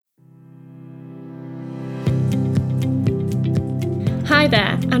Hi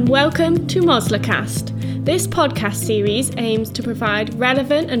there, and welcome to Moslercast. This podcast series aims to provide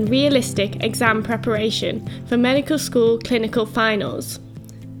relevant and realistic exam preparation for medical school clinical finals.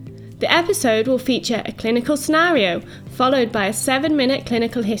 The episode will feature a clinical scenario, followed by a 7-minute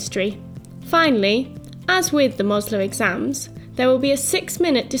clinical history. Finally, as with the Mosler exams, there will be a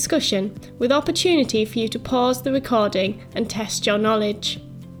 6-minute discussion with opportunity for you to pause the recording and test your knowledge.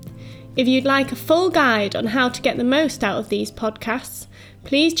 If you'd like a full guide on how to get the most out of these podcasts,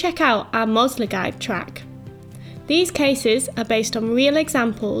 please check out our Mosler Guide track. These cases are based on real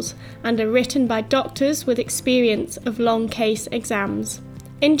examples and are written by doctors with experience of long case exams.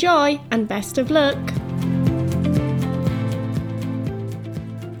 Enjoy and best of luck!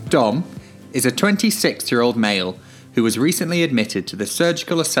 Dom is a 26-year-old male who was recently admitted to the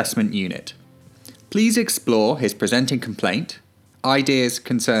Surgical Assessment Unit. Please explore his presenting complaint, ideas,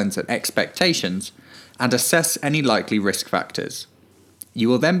 concerns and expectations, and assess any likely risk factors. You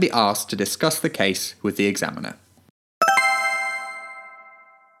will then be asked to discuss the case with the examiner.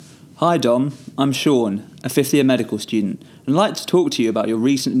 Hi Dom, I'm Sean, a fifth-year medical student, and I'd like to talk to you about your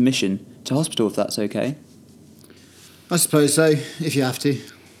recent admission to hospital if that's okay. I suppose so, if you have to.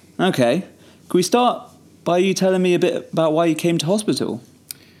 Okay, can we start by you telling me a bit about why you came to hospital?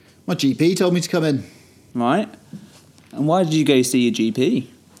 My GP told me to come in. Right. And why did you go see your GP?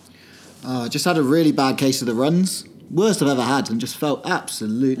 I just had a really bad case of the runs. Worst I've ever had, and just felt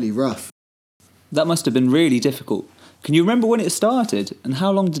absolutely rough. That must have been really difficult. Can you remember when it started, and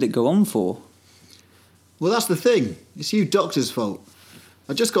how long did it go on for? Well, that's the thing. It's you doctors' fault.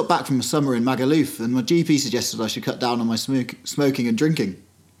 I just got back from a summer in Magaluf, and my GP suggested I should cut down on my smoking and drinking.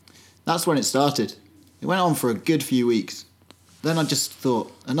 That's when it started. It went on for a good few weeks. Then I just thought,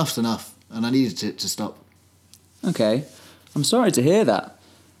 enough's enough, and I needed it to stop. Okay, I'm sorry to hear that.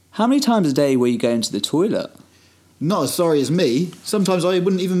 How many times a day were you going to the toilet? Not as sorry as me. Sometimes I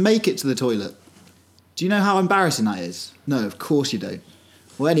wouldn't even make it to the toilet. Do you know how embarrassing that is? No, of course you don't.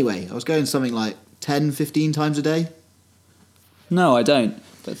 Well, anyway, I was going something like 10, 15 times a day. No, I don't,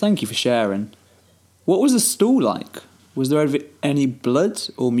 but thank you for sharing. What was the stool like? Was there any blood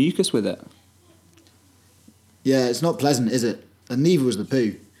or mucus with it? Yeah, it's not pleasant, is it? And neither was the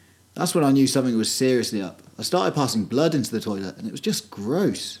poo. That's when I knew something was seriously up. I started passing blood into the toilet, and it was just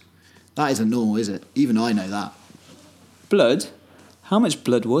gross. That isn't normal, is it? Even I know that. Blood? How much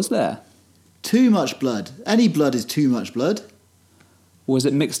blood was there? Too much blood. Any blood is too much blood. Was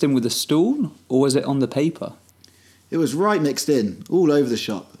it mixed in with the stool, or was it on the paper? It was right mixed in, all over the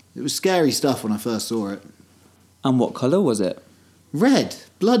shop. It was scary stuff when I first saw it. And what colour was it? Red.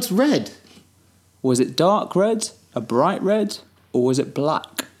 Blood's red. Was it dark red, a bright red, or was it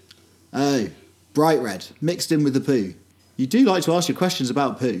black? Oh, bright red, mixed in with the poo. You do like to ask your questions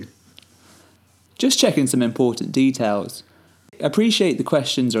about poo. Just checking some important details. Appreciate the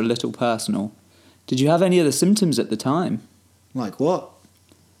questions are a little personal. Did you have any other symptoms at the time? Like what?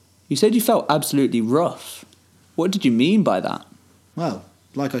 You said you felt absolutely rough. What did you mean by that? Well,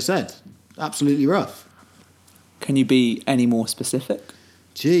 like I said, absolutely rough. Can you be any more specific?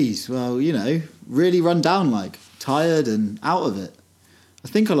 Geez, well, really run down like, tired and out of it. I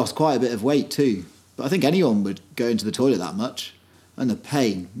think I lost quite a bit of weight too, but I think anyone would go into the toilet that much. And the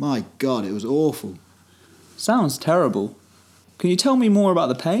pain, my God, it was awful. Sounds terrible. Can you tell me more about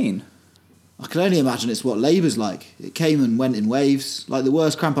the pain? I can only imagine it's what labour's like. It came and went in waves, like the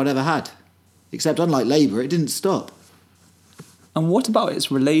worst cramp I'd ever had. Except unlike labour, it didn't stop. And what about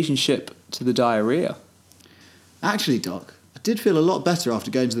its relationship to the diarrhoea? Actually, Doc, I did feel a lot better after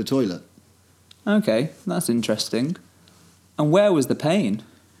going to the toilet. Okay, that's interesting. And where was the pain?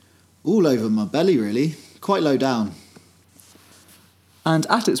 All over my belly, really. Quite low down. And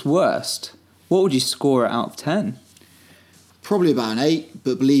at its worst, what would you score it out of 10? Probably about an 8,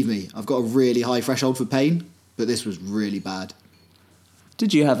 but believe me, I've got a really high threshold for pain, but this was really bad.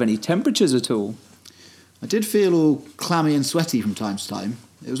 Did you have any temperatures at all? I did feel all clammy and sweaty from time to time.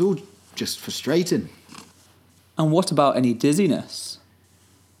 It was all just frustrating. And what about any dizziness?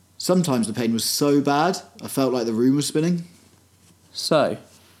 Sometimes the pain was so bad, I felt like the room was spinning. So,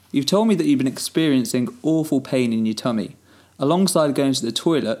 you've told me that you've been experiencing awful pain in your tummy, alongside going to the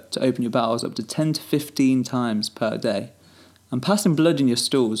toilet to open your bowels up to 10 to 15 times per day, and passing blood in your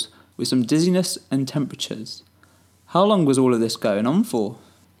stools with some dizziness and temperatures. How long was all of this going on for?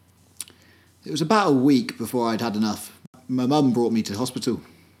 It was about a week before I'd had enough. My mum brought me to hospital.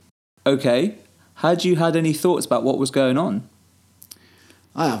 Okay, had you had any thoughts about what was going on?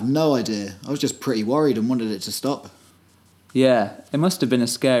 I have no idea. I was just pretty worried and wanted it to stop. Yeah, it must have been a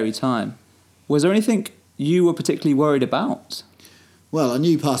scary time. Was there anything you were particularly worried about? Well, I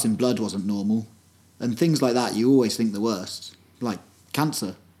knew passing blood wasn't normal, and things like that you always think the worst. Like,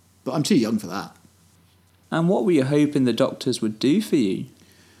 Cancer. But I'm too young for that. And what were you hoping the doctors would do for you?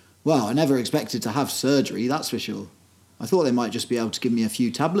 Well, I never expected to have surgery, that's for sure. I thought they might just be able to give me a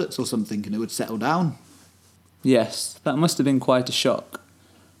few tablets or something and it would settle down. Yes, that must have been quite a shock.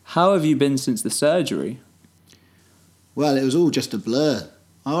 How have you been since the surgery? Well, it was all just a blur.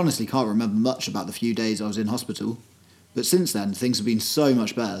 I honestly can't remember much about the few days I was in hospital. But since then, things have been so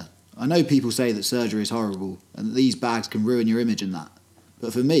much better. I know people say that surgery is horrible and that these bags can ruin your image and that.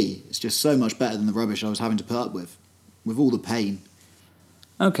 But for me, it's just so much better than the rubbish I was having to put up with all the pain.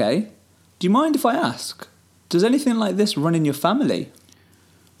 Okay. Do you mind if I ask? Does anything like this run in your family?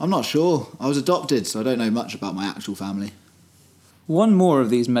 I'm not sure. I was adopted, so I don't know much about my actual family. One more of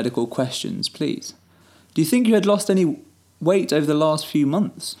these medical questions, please. Do you think you had lost any weight over the last few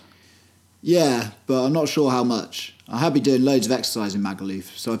months? Yeah, but I'm not sure how much. I had been doing loads of exercise in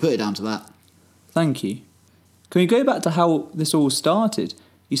Magaluf, so I put it down to that. Thank you. Can we go back to how this all started?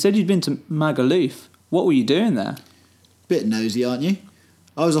 You said you'd been to Magaluf. What were you doing there? Bit nosy, aren't you?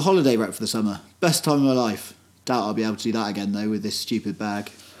 I was a holiday rep for the summer. Best time of my life. Doubt I'll be able to do that again, though, with this stupid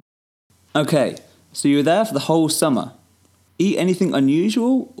bag. Okay, so you were there for the whole summer. Eat anything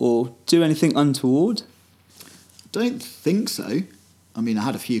unusual or do anything untoward? Don't think so. I mean, I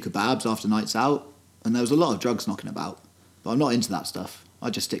had a few kebabs after nights out, and there was a lot of drugs knocking about. But I'm not into that stuff. I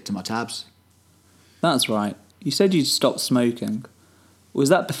just stick to my tabs. That's right. You said you'd stopped smoking. Was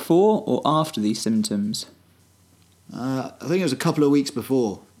that before or after these symptoms? I think it was a couple of weeks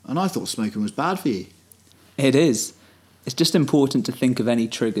before, and I thought smoking was bad for you. It is. It's just important to think of any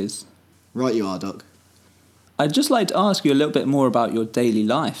triggers. Right you are, Doc. I'd just like to ask you a little bit more about your daily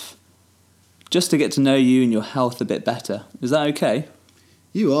life. Just to get to know you and your health a bit better. Is that okay?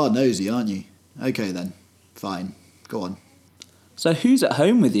 You are nosy, aren't you? Okay then. Fine. Go on. So who's at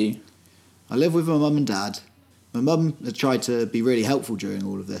home with you? I live with my mum and dad. My mum has tried to be really helpful during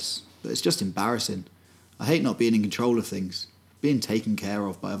all of this, but it's just embarrassing. I hate not being in control of things, being taken care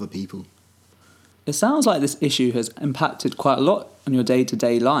of by other people. It sounds like this issue has impacted quite a lot on your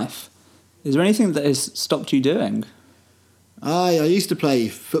day-to-day life. Is there anything that has stopped you doing? I used to play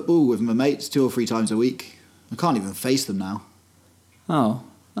football with my mates 2 or 3 times a week. I can't even face them now. Oh,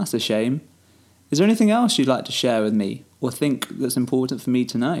 that's a shame. Is there anything else you'd like to share with me or think that's important for me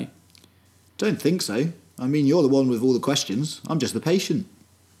to know? Don't think so. I mean, you're the one with all the questions. I'm just the patient.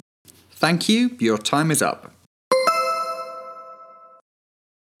 Thank you. Your time is up.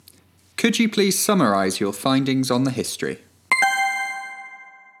 Could you please summarise your findings on the history?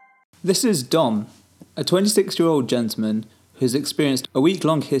 This is Dom, a 26-year-old gentleman who has experienced a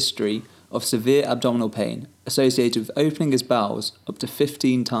week-long history of severe abdominal pain associated with opening his bowels up to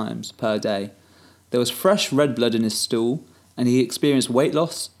 15 times per day. There was fresh red blood in his stool and he experienced weight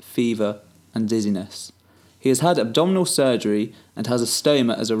loss, fever and dizziness. He has had abdominal surgery and has a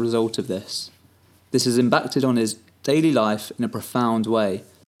stoma as a result of this. This has impacted on his daily life in a profound way.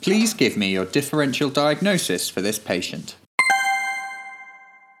 Please give me your differential diagnosis for this patient.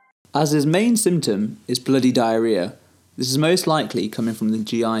 As his main symptom is bloody diarrhoea, this is most likely coming from the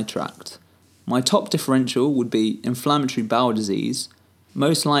GI tract. My top differential would be inflammatory bowel disease,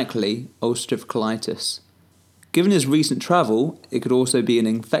 most likely ulcerative colitis. Given his recent travel, it could also be an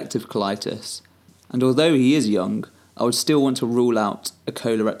infective colitis, and although he is young, I would still want to rule out a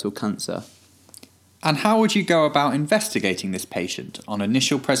colorectal cancer. And how would you go about investigating this patient on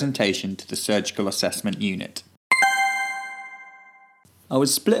initial presentation to the surgical assessment unit? I would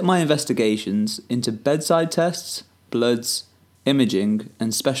split my investigations into bedside tests, bloods, imaging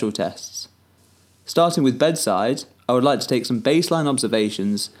and special tests. Starting with bedside, I would like to take some baseline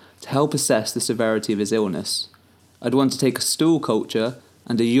observations to help assess the severity of his illness. I'd want to take a stool culture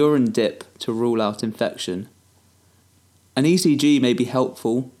and a urine dip to rule out infection. An ECG may be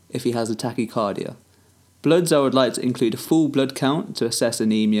helpful if he has a tachycardia. Bloods I would like to include a full blood count to assess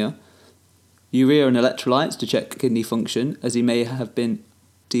anemia, urea and electrolytes to check kidney function as he may have been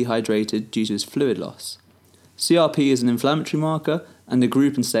dehydrated due to his fluid loss. CRP is an inflammatory marker and a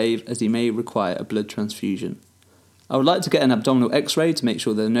group and save as he may require a blood transfusion. I would like to get an abdominal x-ray to make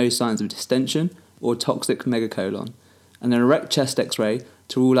sure there are no signs of distension or toxic megacolon, and an erect chest x-ray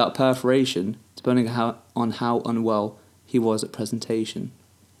to rule out perforation depending on how unwell he was at presentation.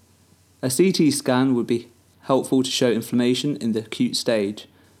 A CT scan would be helpful to show inflammation in the acute stage,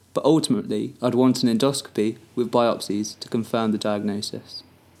 but ultimately I'd want an endoscopy with biopsies to confirm the diagnosis.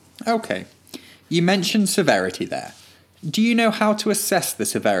 Okay. You mentioned severity there. Do you know how to assess the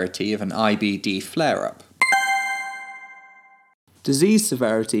severity of an IBD flare-up? Disease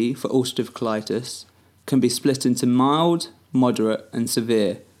severity for ulcerative colitis can be split into mild, moderate and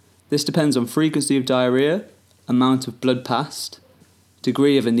severe. This depends on frequency of diarrhoea, amount of blood passed,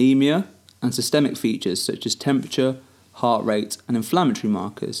 degree of anemia, and systemic features such as temperature, heart rate, and inflammatory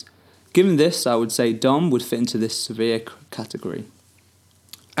markers. Given this, I would say Dom would fit into this severe category.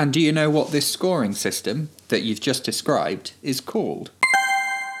 And do you know what this scoring system that you've just described is called?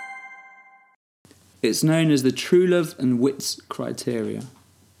 It's known as the Truelove and Witts criteria.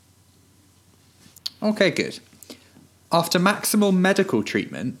 Okay, good. After maximal medical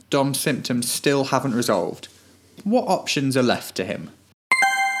treatment, Dom's symptoms still haven't resolved. What options are left to him?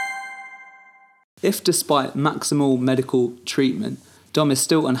 If despite maximal medical treatment, Dom is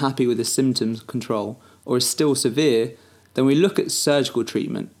still unhappy with his symptoms control or is still severe, then we look at surgical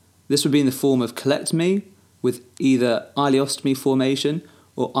treatment. This would be in the form of colectomy with either ileostomy formation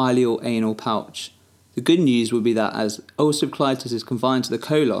or ileal anal pouch. The good news would be that as ulcerative colitis is confined to the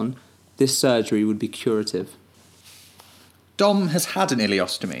colon, this surgery would be curative. Dom has had an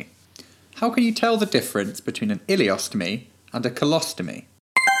ileostomy. How can you tell the difference between an ileostomy and a colostomy?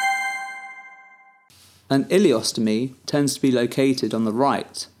 An ileostomy tends to be located on the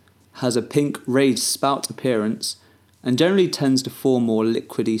right, has a pink raised spout appearance, and generally tends to form more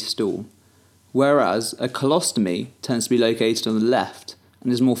liquidy stool, whereas a colostomy tends to be located on the left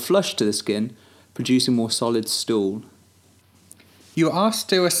and is more flush to the skin, producing more solid stool. You are asked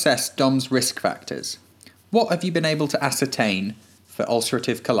to assess Dom's risk factors. What have you been able to ascertain for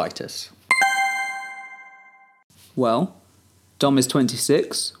ulcerative colitis? Well, Dom is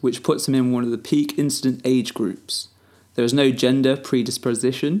 26, which puts him in one of the peak incident age groups. There is no gender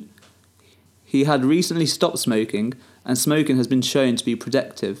predisposition. He had recently stopped smoking, and smoking has been shown to be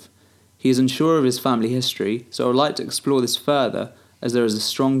protective. He is unsure of his family history, so I would like to explore this further as there is a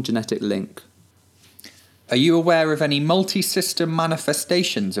strong genetic link. Are you aware of any multi-system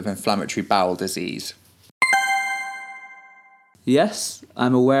manifestations of inflammatory bowel disease? Yes,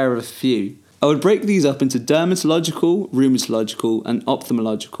 I'm aware of a few. I would break these up into dermatological, rheumatological, and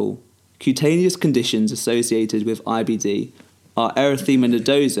ophthalmological. Cutaneous conditions associated with IBD are erythema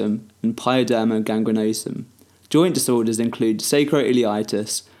nodosum and pyoderma gangrenosum. Joint disorders include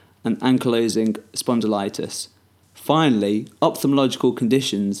sacroiliitis and ankylosing spondylitis. Finally, ophthalmological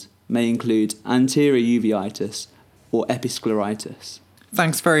conditions may include anterior uveitis or episcleritis.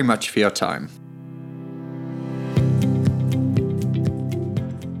 Thanks very much for your time.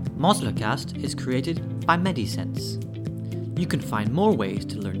 Moslacast is created by Medisense. You can find more ways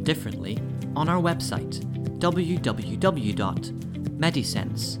to learn differently on our website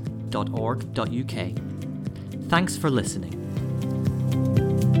www.medisense.org.uk. Thanks for listening.